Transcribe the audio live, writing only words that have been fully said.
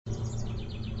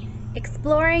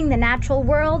exploring the natural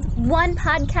world one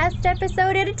podcast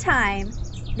episode at a time.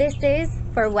 This is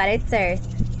For What It's Earth.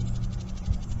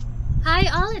 Hi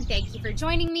all, and thank you for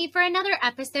joining me for another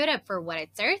episode of For What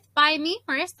It's Earth by me,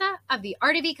 Marissa, of the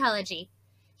Art of Ecology.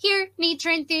 Here, nature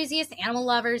enthusiasts, animal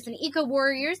lovers, and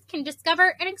eco-warriors can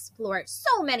discover and explore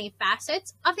so many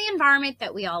facets of the environment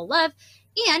that we all love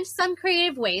and some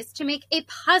creative ways to make a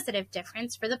positive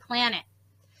difference for the planet.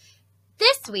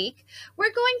 This week,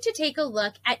 we're going to take a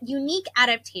look at unique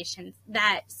adaptations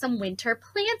that some winter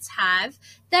plants have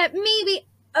that maybe,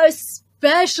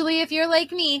 especially if you're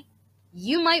like me,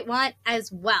 you might want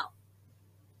as well.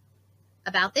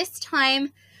 About this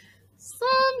time, some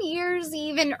years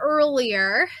even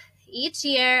earlier, each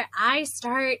year I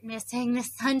start missing the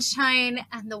sunshine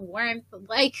and the warmth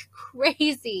like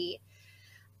crazy.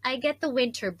 I get the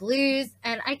winter blues,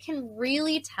 and I can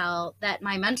really tell that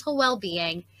my mental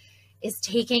well-being is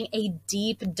taking a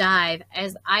deep dive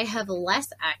as I have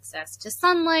less access to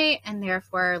sunlight and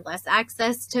therefore less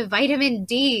access to vitamin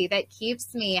D that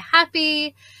keeps me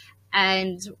happy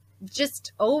and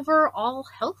just overall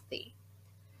healthy.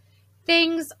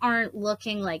 Things aren't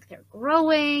looking like they're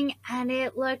growing, and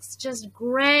it looks just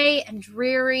gray and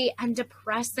dreary and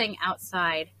depressing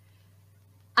outside.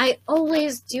 I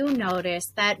always do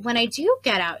notice that when I do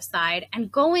get outside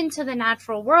and go into the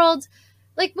natural world,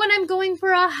 like when I'm going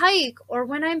for a hike or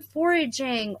when I'm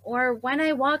foraging or when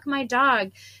I walk my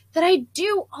dog, that I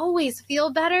do always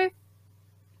feel better.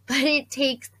 But it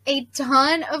takes a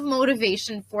ton of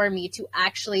motivation for me to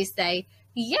actually say,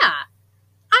 yeah,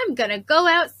 I'm going to go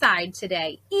outside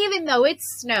today, even though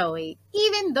it's snowy,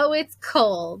 even though it's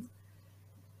cold.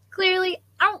 Clearly,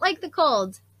 I don't like the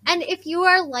cold. And if you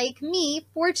are like me,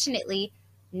 fortunately,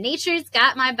 nature's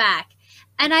got my back.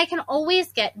 And I can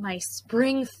always get my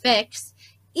spring fix,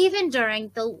 even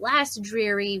during the last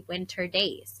dreary winter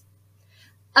days.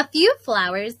 A few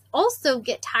flowers also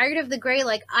get tired of the gray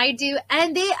like I do,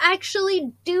 and they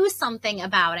actually do something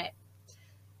about it.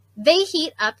 They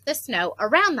heat up the snow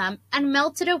around them and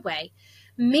melt it away,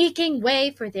 making way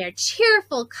for their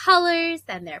cheerful colors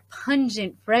and their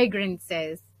pungent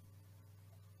fragrances.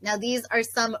 Now, these are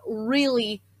some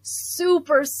really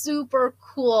super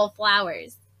cool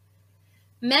flowers.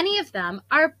 Many of them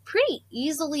are pretty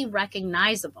easily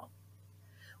recognizable.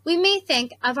 We may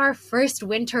think of our first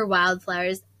winter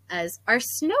wildflowers as our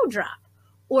snowdrop,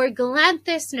 or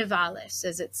Galanthus nivalis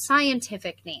as its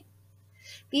scientific name.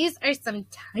 These are some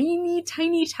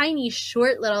tiny,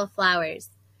 short little flowers.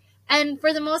 And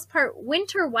for the most part,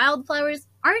 winter wildflowers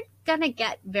aren't gonna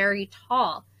get very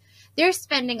tall. They're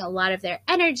spending a lot of their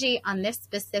energy on this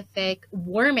specific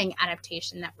warming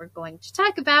adaptation that we're going to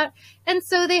talk about, and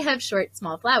so they have short,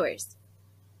 small flowers.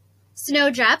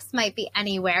 Snowdrops might be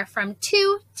anywhere from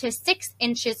 2 to 6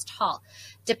 inches tall,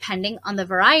 depending on the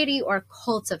variety or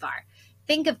cultivar.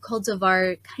 Think of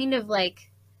cultivar kind of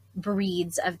like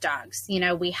breeds of dogs. You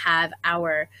know, we have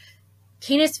our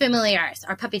Canis familiaris,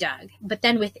 our puppy dog, but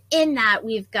then within that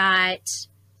we've got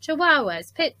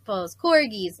Chihuahuas, Pit Bulls,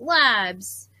 Corgis,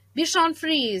 Labs, Bichon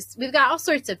Frise. We've got all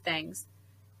sorts of things.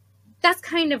 That's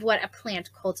kind of what a plant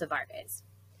cultivar is.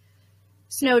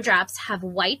 Snowdrops have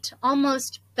white,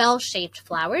 almost bell-shaped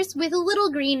flowers with little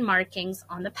green markings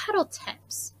on the petal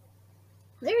tips.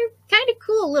 They're kind of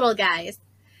cool little guys.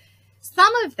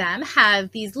 Some of them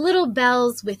have these little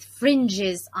bells with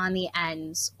fringes on the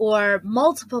ends, or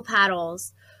multiple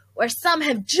petals, or some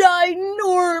have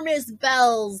ginormous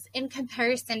bells in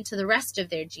comparison to the rest of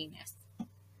their genus.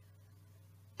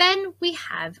 Then we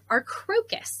have our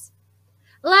crocus.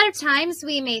 A lot of times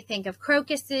we may think of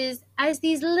crocuses as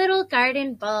these little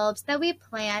garden bulbs that we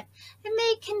plant, and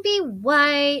they can be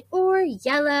white or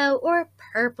yellow or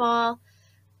purple.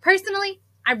 Personally,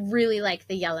 I really like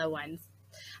the yellow ones.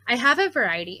 I have a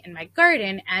variety in my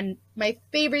garden, and my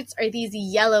favorites are these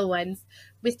yellow ones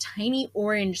with tiny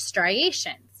orange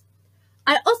striations.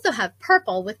 I also have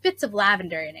purple with bits of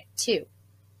lavender in it too.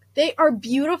 They are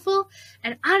beautiful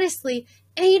and honestly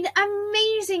an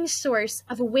amazing source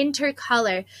of winter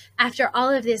color after all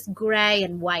of this gray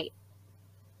and white.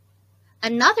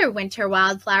 Another winter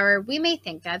wildflower we may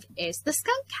think of is the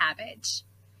skunk cabbage.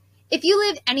 If you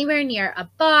live anywhere near a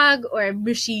bog or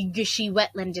mushy, gushy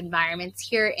wetland environments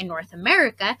here in North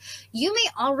America, you may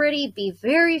already be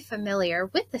very familiar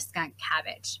with the skunk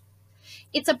cabbage.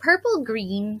 It's a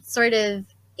purple-green, sort of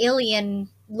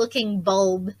alien-looking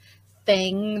bulb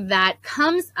thing that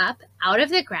comes up out of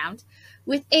the ground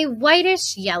with a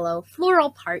whitish-yellow floral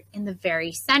part in the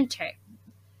very center.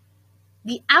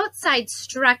 The outside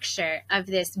structure of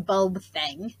this bulb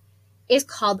thing is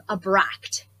called a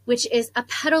bract, which is a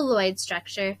petaloid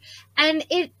structure, and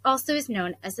it also is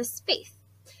known as a spathe.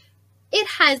 it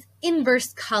has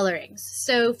inverse colorings.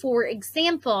 So for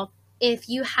example, if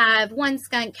you have one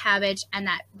skunk cabbage and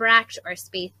that bract or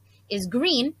spathe is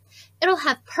green, it'll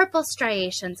have purple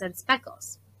striations and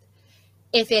speckles.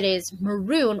 If it is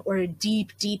maroon or a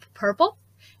deep, deep purple,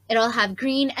 it'll have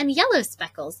green and yellow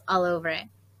speckles all over it.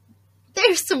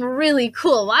 There's some really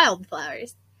cool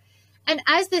wildflowers. And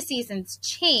as the seasons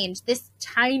change, this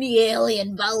tiny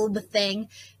alien bulb thing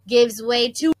gives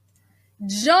way to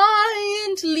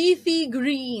giant leafy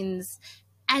greens.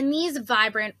 And these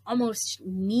vibrant, almost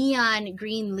neon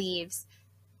green leaves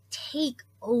take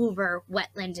over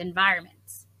wetland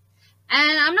environments.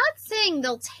 And I'm not saying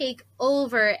they'll take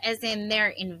over as in they're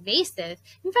invasive.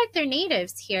 In fact, they're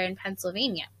natives here in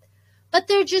Pennsylvania. But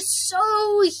they're just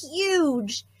so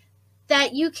huge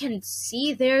that you can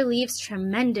see their leaves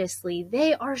tremendously.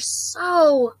 They are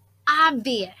so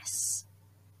obvious.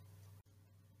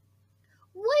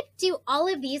 What do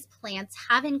all of these plants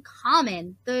have in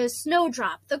common? The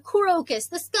snowdrop, the crocus,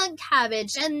 the skunk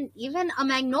cabbage, and even a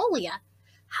magnolia.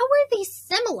 How are they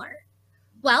similar?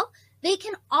 Well, they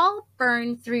can all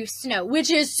burn through snow,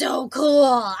 which is so cool.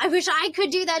 I wish I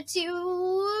could do that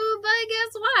too, but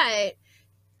guess what?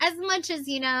 As much as,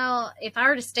 if I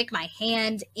were to stick my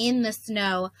hand in the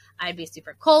snow, I'd be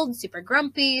super cold, super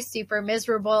grumpy, super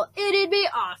miserable. It'd be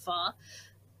awful.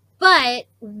 But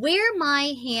where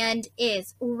my hand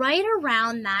is, right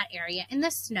around that area in the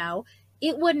snow,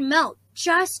 it would melt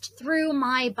just through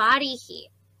my body heat.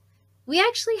 We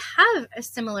actually have a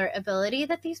similar ability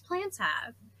that these plants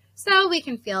have. So we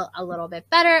can feel a little bit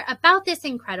better about this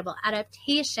incredible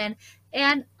adaptation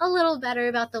and a little better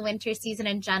about the winter season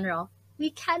in general. We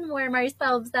can warm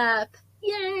ourselves up.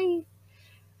 Yay!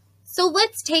 So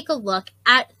let's take a look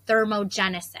at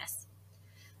thermogenesis.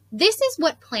 This is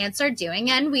what plants are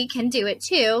doing, and we can do it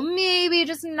too, maybe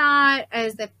just not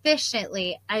as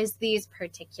efficiently as these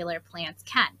particular plants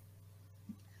can.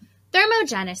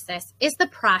 Thermogenesis is the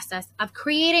process of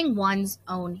creating one's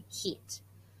own heat.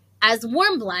 As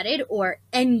warm-blooded, or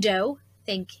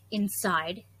think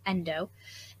inside, endothermic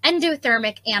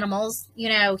animals,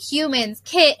 humans,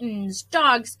 kittens,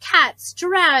 dogs, cats,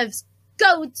 giraffes,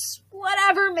 goats,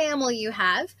 whatever mammal you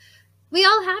have, we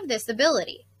all have this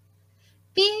ability.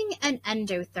 Being an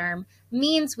endotherm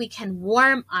means we can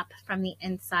warm up from the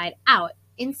inside out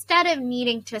instead of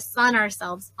needing to sun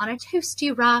ourselves on a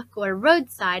toasty rock or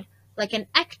roadside like an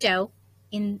ecto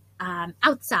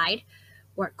outside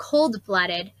or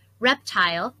cold-blooded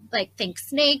reptile like think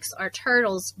snakes or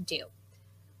turtles do.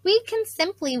 We can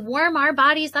simply warm our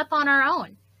bodies up on our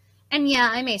own. And yeah,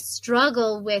 I may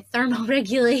struggle with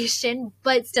thermoregulation,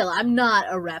 but still, I'm not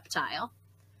a reptile.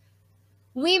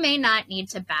 We may not need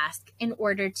to bask in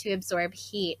order to absorb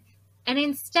heat, and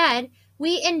instead,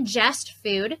 we ingest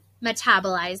food,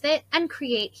 metabolize it, and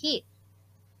create heat.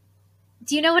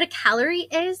 Do you know what a calorie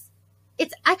is?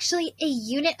 It's actually a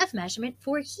unit of measurement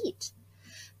for heat.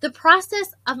 The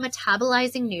process of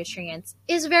metabolizing nutrients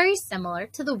is very similar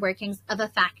to the workings of a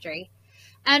factory.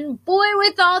 And boy,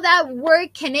 with all that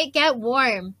work, can it get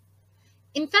warm.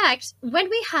 In fact, when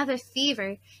we have a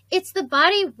fever, it's the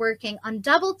body working on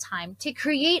double time to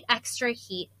create extra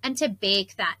heat and to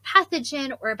bake that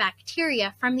pathogen or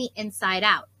bacteria from the inside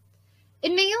out.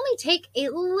 It may only take a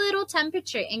little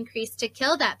temperature increase to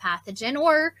kill that pathogen,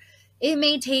 or it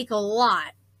may take a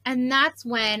lot. And that's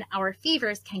when our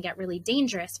fevers can get really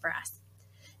dangerous for us.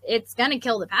 It's going to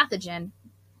kill the pathogen,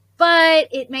 but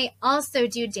it may also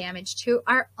do damage to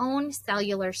our own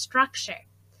cellular structure.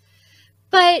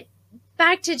 But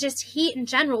back to just heat in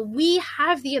general, we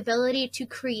have the ability to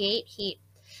create heat.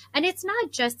 And it's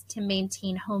not just to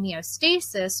maintain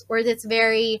homeostasis or this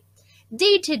very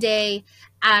day-to-day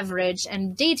average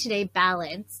and day-to-day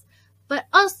balance, but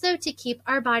also to keep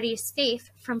our bodies safe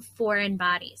from foreign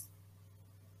bodies.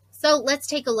 So let's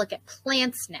take a look at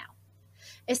plants now,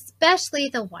 especially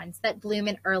the ones that bloom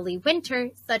in early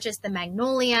winter, such as the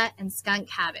magnolia and skunk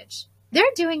cabbage. They're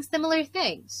doing similar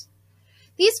things.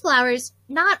 These flowers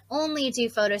not only do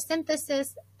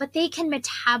photosynthesis, but they can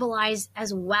metabolize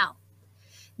as well.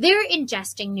 They're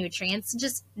ingesting nutrients,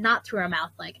 just not through our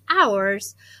mouth like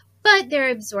ours, but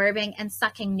they're absorbing and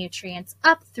sucking nutrients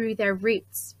up through their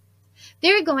roots.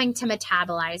 They're going to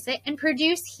metabolize it and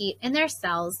produce heat in their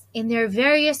cells in their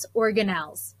various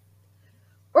organelles.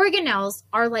 Organelles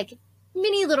are like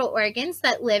mini little organs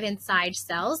that live inside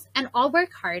cells and all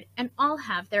work hard and all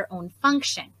have their own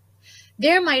function.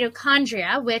 They're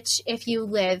mitochondria, which if you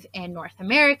live in North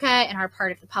America and are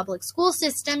part of the public school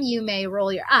system, you may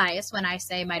roll your eyes when I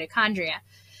say mitochondria,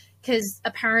 because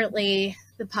apparently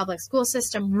the public school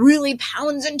system really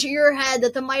pounds into your head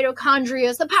that the mitochondria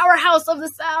is the powerhouse of the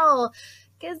cell,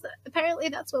 because apparently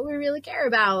that's what we really care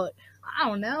about. I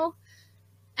don't know.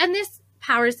 And this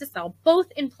powers the cell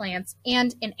both in plants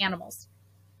and in animals.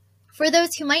 For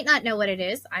those who might not know what it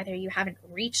is, either you haven't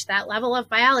reached that level of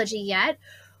biology yet,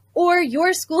 or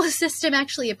your school system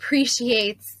actually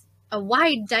appreciates a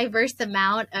wide, diverse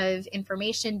amount of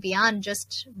information beyond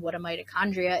just what a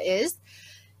mitochondria is.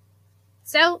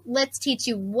 So let's teach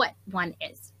you what one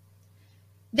is.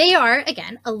 They are,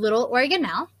 again, a little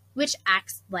organelle, which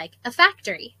acts like a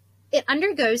factory. It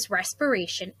undergoes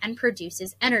respiration and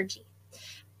produces energy.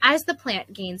 As the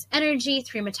plant gains energy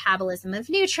through metabolism of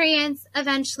nutrients,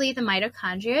 eventually the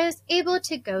mitochondria is able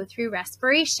to go through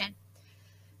respiration.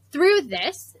 Through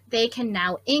this, they can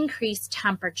now increase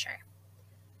temperature.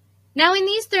 Now, in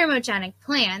these thermogenic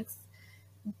plants,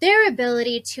 their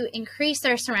ability to increase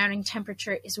their surrounding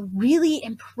temperature is really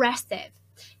impressive.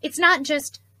 It's not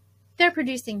just they're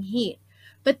producing heat,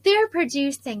 but they're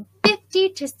producing 50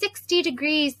 to 60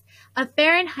 degrees of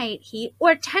Fahrenheit heat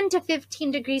or 10 to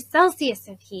 15 degrees Celsius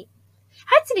of heat.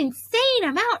 That's an insane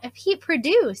amount of heat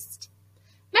produced.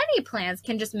 Many plants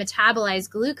can just metabolize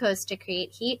glucose to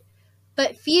create heat,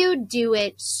 but few do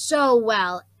it so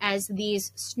well as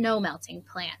these snow melting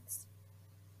plants.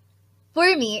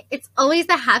 For me, it's always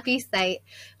a happy sight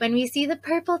when we see the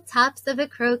purple tops of a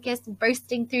crocus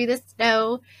bursting through the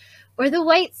snow, or the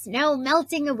white snow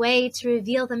melting away to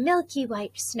reveal the milky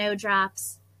white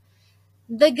snowdrops.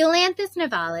 The Galanthus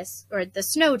nivalis, or the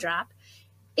snowdrop,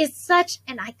 is such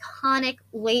an iconic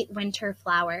late winter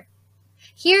flower.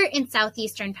 Here in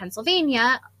southeastern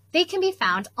Pennsylvania, they can be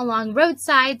found along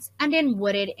roadsides and in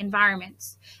wooded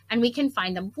environments, and we can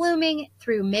find them blooming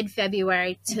through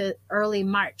mid-February to early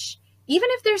March, even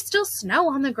if there's still snow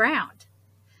on the ground.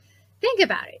 Think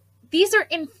about it. These are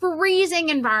in freezing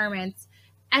environments,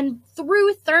 and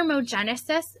through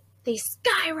thermogenesis, they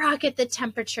skyrocket the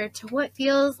temperature to what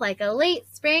feels like a late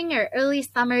spring or early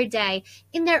summer day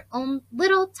in their own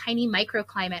little tiny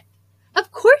microclimate.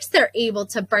 Of course they're able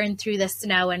to burn through the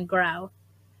snow and grow.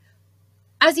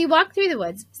 As you walk through the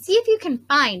woods, see if you can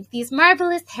find these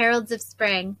marvelous heralds of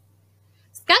spring.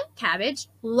 Skunk cabbage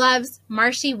loves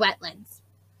marshy wetlands.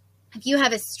 If you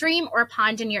have a stream or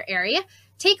pond in your area,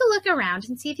 take a look around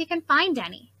and see if you can find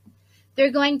any.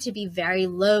 They're going to be very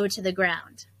low to the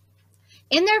ground.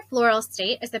 In their floral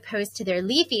state, as opposed to their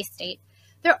leafy state,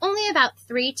 they're only about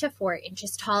 3 to 4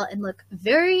 inches tall and look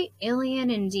very alien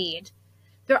indeed.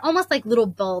 They're almost like little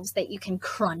bulbs that you can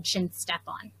crunch and step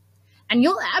on. And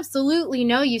you'll absolutely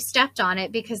know you stepped on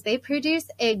it because they produce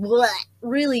a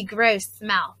really gross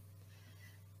smell.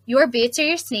 Your boots or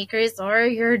your sneakers, or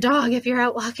your dog if you're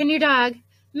out walking your dog,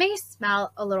 may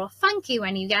smell a little funky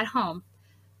when you get home.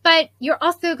 But you're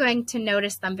also going to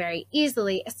notice them very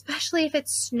easily, especially if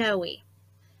it's snowy.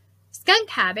 Skunk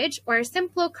cabbage, or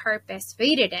Symplocarpus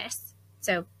fetidus,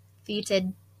 so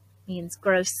fetid means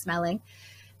gross smelling,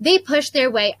 they push their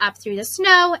way up through the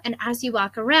snow, and as you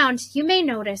walk around, you may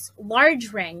notice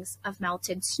large rings of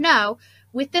melted snow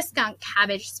with the skunk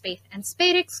cabbage spathe and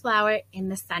spadix flower in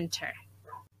the center.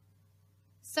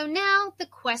 So now the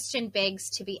question begs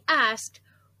to be asked,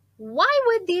 why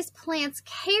would these plants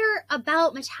care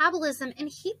about metabolism and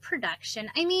heat production?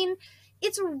 I mean,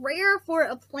 it's rare for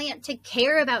a plant to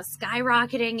care about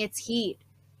skyrocketing its heat.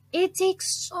 It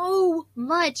takes so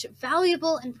much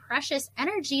valuable and precious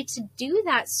energy to do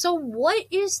that. So what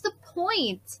is the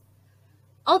point?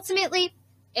 Ultimately,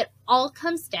 it all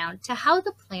comes down to how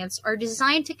the plants are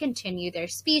designed to continue their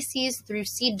species through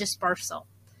seed dispersal.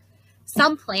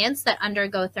 Some plants that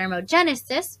undergo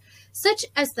thermogenesis, such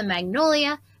as the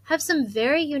magnolia, have some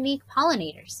very unique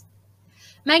pollinators.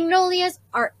 Magnolias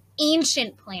are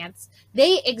ancient plants.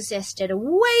 They existed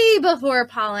way before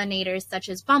pollinators such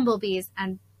as bumblebees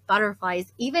and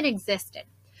butterflies even existed.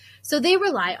 So they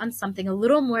rely on something a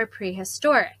little more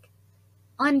prehistoric,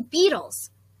 on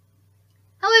beetles.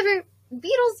 However,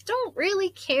 beetles don't really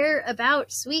care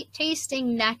about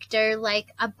sweet-tasting nectar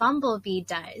like a bumblebee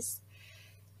does.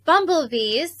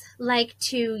 Bumblebees like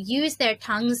to use their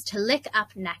tongues to lick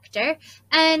up nectar,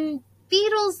 and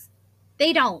beetles,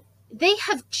 they don't. They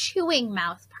have chewing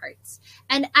mouth parts,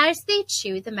 and as they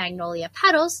chew the magnolia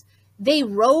petals, they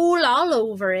roll all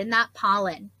over in that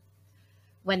pollen.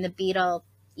 When the beetle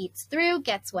eats through,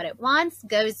 gets what it wants,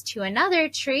 goes to another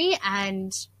tree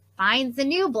and finds a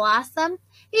new blossom,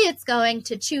 it's going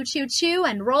to chew, chew, chew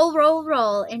and roll, roll,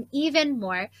 roll in even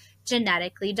more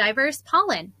genetically diverse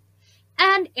pollen.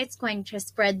 And it's going to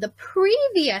spread the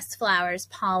previous flower's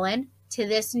pollen to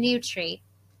this new tree.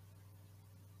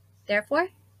 Therefore,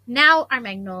 now our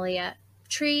magnolia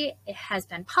tree has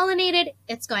been pollinated.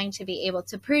 It's going to be able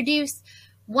to produce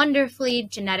wonderfully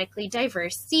genetically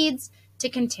diverse seeds to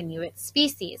continue its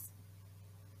species.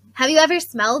 Have you ever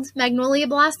smelled magnolia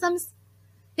blossoms?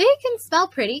 They can smell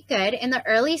pretty good in the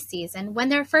early season when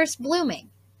they're first blooming.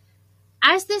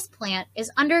 As this plant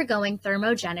is undergoing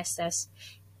thermogenesis,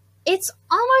 it's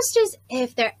almost as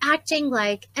if they're acting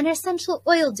like an essential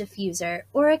oil diffuser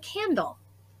or a candle.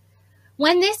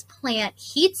 When this plant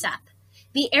heats up,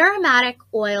 the aromatic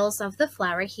oils of the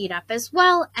flower heat up as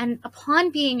well, and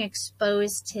upon being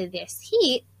exposed to this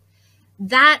heat,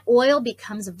 that oil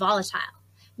becomes volatile,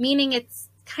 meaning it's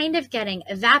kind of getting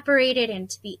evaporated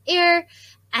into the air,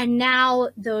 and now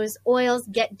those oils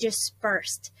get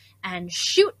dispersed and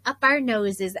shoot up our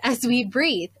noses as we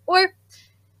breathe, or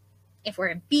if we're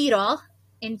a beetle,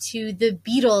 into the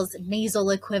beetle's nasal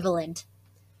equivalent.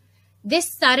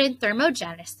 This sudden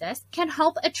thermogenesis can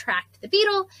help attract the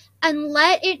beetle and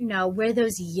let it know where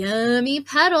those yummy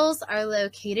petals are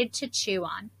located to chew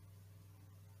on.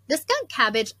 The skunk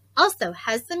cabbage also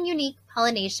has some unique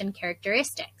pollination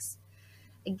characteristics.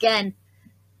 Again,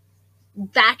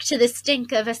 back to the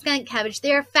stink of a skunk cabbage,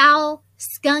 their foul,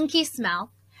 skunky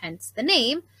smell, hence the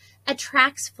name,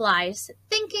 attracts flies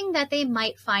thinking that they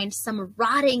might find some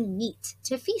rotting meat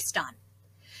to feast on.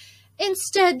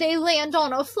 Instead, they land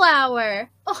on a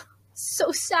flower. Oh,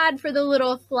 so sad for the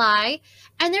little fly.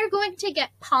 And they're going to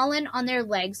get pollen on their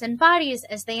legs and bodies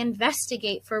as they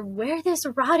investigate for where this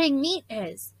rotting meat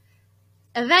is.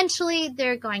 Eventually,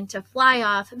 they're going to fly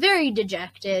off, very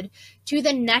dejected, to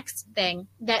the next thing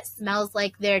that smells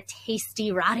like their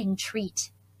tasty rotting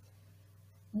treat.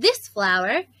 This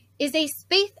flower is a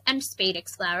spathe and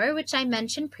spadix flower, which I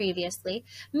mentioned previously,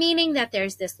 meaning that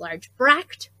there's this large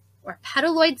bract or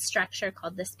petaloid structure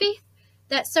called the spathe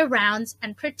that surrounds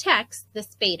and protects the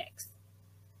spadix.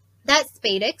 That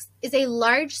spadix is a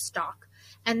large stalk,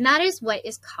 and that is what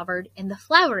is covered in the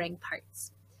flowering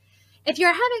parts. If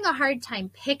you're having a hard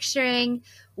time picturing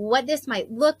what this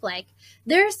might look like,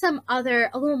 there are some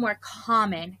other, a little more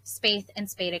common spathe and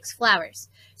spadix flowers.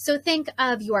 So think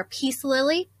of your peace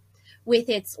lily with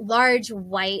its large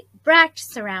white bract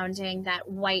surrounding that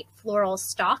white floral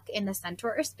stalk in the center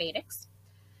or spadix.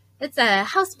 It's a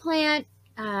houseplant,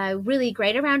 really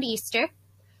great around Easter.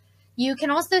 You can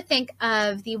also think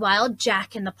of the wild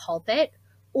jack in the pulpit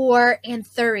or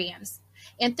anthuriums.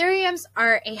 Anthuriums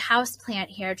are a houseplant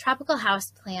here, a tropical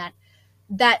houseplant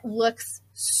that looks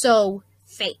so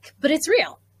fake, but it's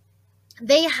real.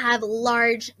 They have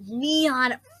large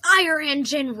neon fire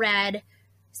engine red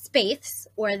spathes,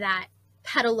 or that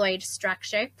petaloid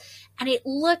structure, and it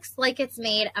looks like it's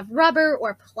made of rubber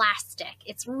or plastic.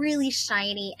 It's really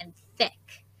shiny and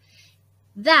thick.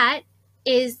 That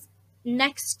is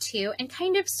next to and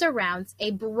kind of surrounds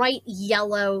a bright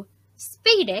yellow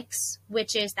spadix,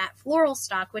 which is that floral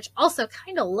stalk, which also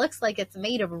kind of looks like it's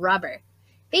made of rubber.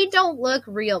 They don't look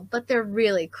real, but they're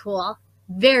really cool.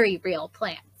 Very real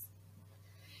plants.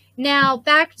 Now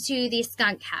back to the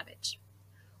skunk cabbage.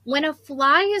 When a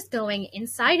fly is going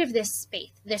inside of this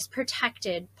spathe, this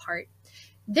protected part,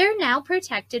 they're now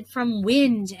protected from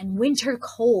wind and winter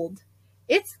cold.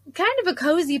 It's kind of a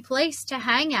cozy place to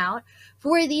hang out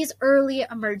for these early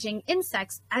emerging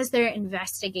insects as they're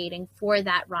investigating for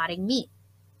that rotting meat.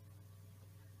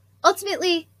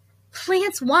 Ultimately,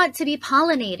 plants want to be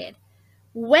pollinated.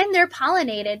 When they're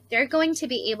pollinated, they're going to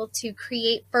be able to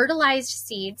create fertilized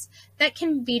seeds that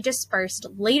can be dispersed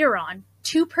later on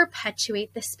to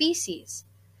perpetuate the species.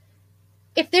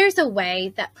 If there's a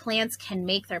way that plants can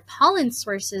make their pollen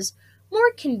sources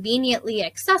more conveniently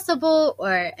accessible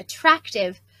or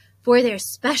attractive for their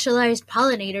specialized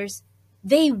pollinators,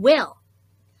 they will.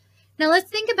 Now let's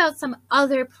think about some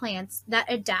other plants that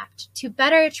adapt to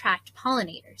better attract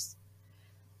pollinators.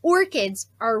 Orchids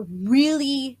are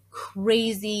really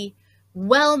crazy,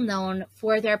 well known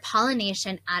for their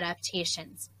pollination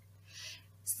adaptations.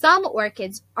 Some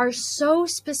orchids are so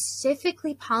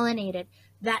specifically pollinated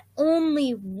that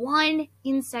only one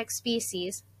insect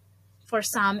species, for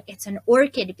some it's an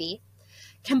orchid bee,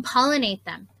 can pollinate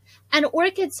them. And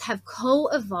orchids have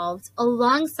co-evolved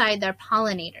alongside their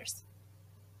pollinators.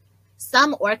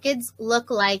 Some orchids look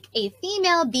like a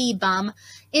female bee bum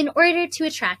in order to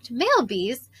attract male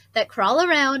bees that crawl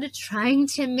around trying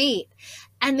to mate,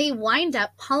 and they wind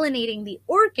up pollinating the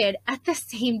orchid at the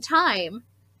same time.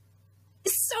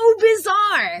 So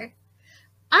bizarre!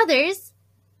 Others,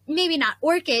 maybe not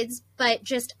orchids, but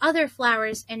just other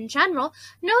flowers in general,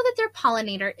 know that their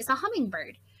pollinator is a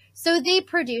hummingbird. So they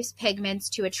produce pigments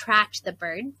to attract the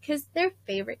bird because their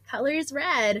favorite color is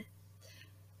red.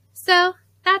 So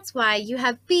that's why you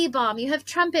have bee balm, you have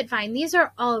trumpet vine. These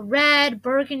are all red,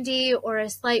 burgundy, or a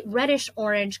slight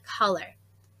reddish-orange color.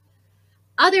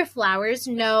 Other flowers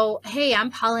know, hey,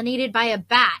 I'm pollinated by a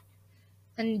bat.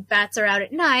 And bats are out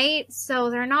at night,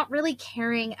 so they're not really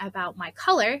caring about my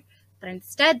color, but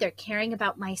instead they're caring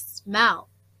about my smell.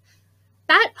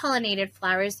 Bat-pollinated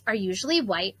flowers are usually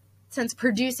white, since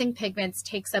producing pigments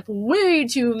takes up way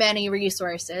too many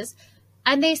resources,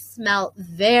 and they smell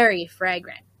very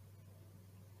fragrant.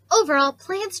 Overall,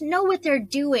 plants know what they're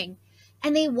doing,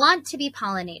 and they want to be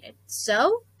pollinated,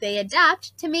 so they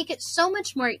adapt to make it so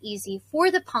much more easy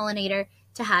for the pollinator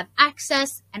to have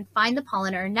access and find the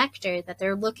pollen or nectar that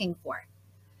they're looking for.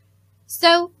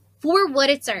 So, for what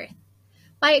it's Earth,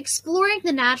 by exploring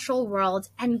the natural world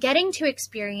and getting to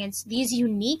experience these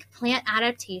unique plant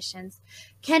adaptations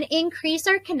can increase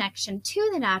our connection to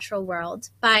the natural world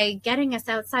by getting us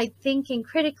outside thinking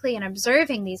critically and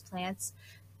observing these plants,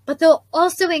 but they'll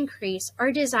also increase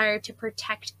our desire to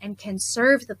protect and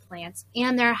conserve the plants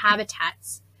and their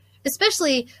habitats,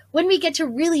 especially when we get to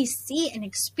really see and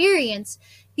experience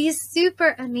these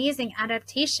super amazing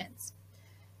adaptations.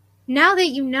 Now that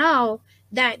you know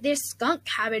that this skunk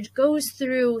cabbage goes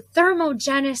through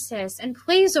thermogenesis and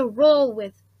plays a role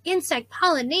with insect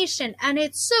pollination, and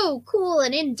it's so cool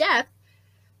and in-depth,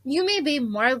 you may be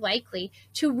more likely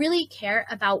to really care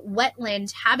about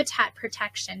wetland habitat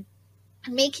protection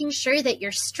and making sure that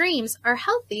your streams are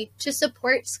healthy to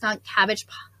support skunk cabbage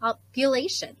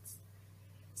populations.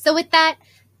 So with that,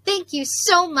 thank you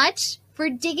so much for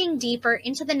digging deeper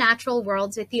into the natural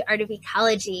worlds with the Art of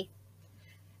Ecology.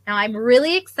 Now, I'm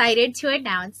really excited to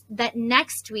announce that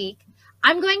next week,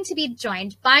 I'm going to be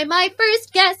joined by my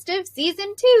first guest of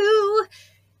Season 2.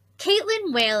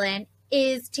 Caitlin Whalen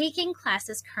is taking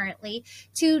classes currently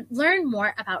to learn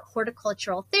more about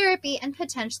horticultural therapy and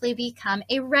potentially become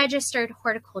a registered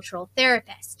horticultural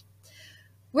therapist.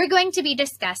 We're going to be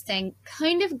discussing,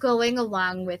 kind of going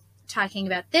along with talking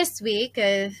about this week,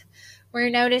 we're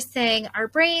noticing our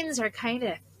brains are kind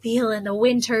of feeling the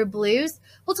winter blues.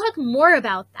 We'll talk more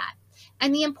about that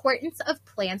and the importance of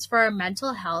plants for our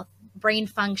mental health, brain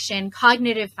function,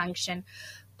 cognitive function,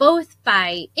 both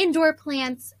by indoor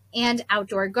plants and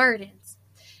outdoor gardens,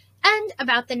 and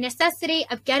about the necessity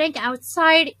of getting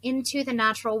outside into the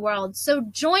natural world. So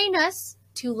join us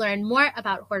to learn more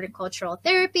about horticultural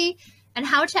therapy and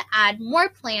how to add more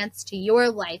plants to your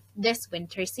life this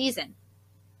winter season.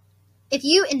 If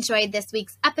you enjoyed this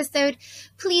week's episode,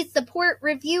 please support,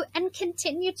 review, and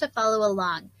continue to follow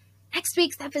along. Next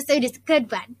week's episode is a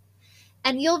good one,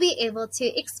 and you'll be able to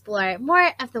explore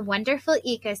more of the wonderful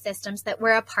ecosystems that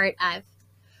we're a part of.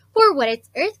 For What It's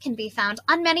Earth can be found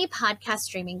on many podcast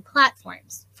streaming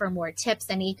platforms. For more tips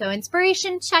and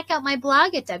eco-inspiration, check out my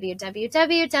blog at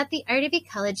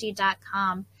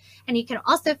www.theartofecology.com. And you can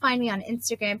also find me on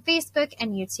Instagram, Facebook,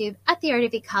 and YouTube at The Art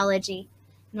of Ecology.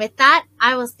 And with that,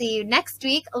 I will see you next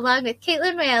week along with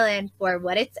Caitlin Whalen for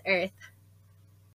What It's Earth.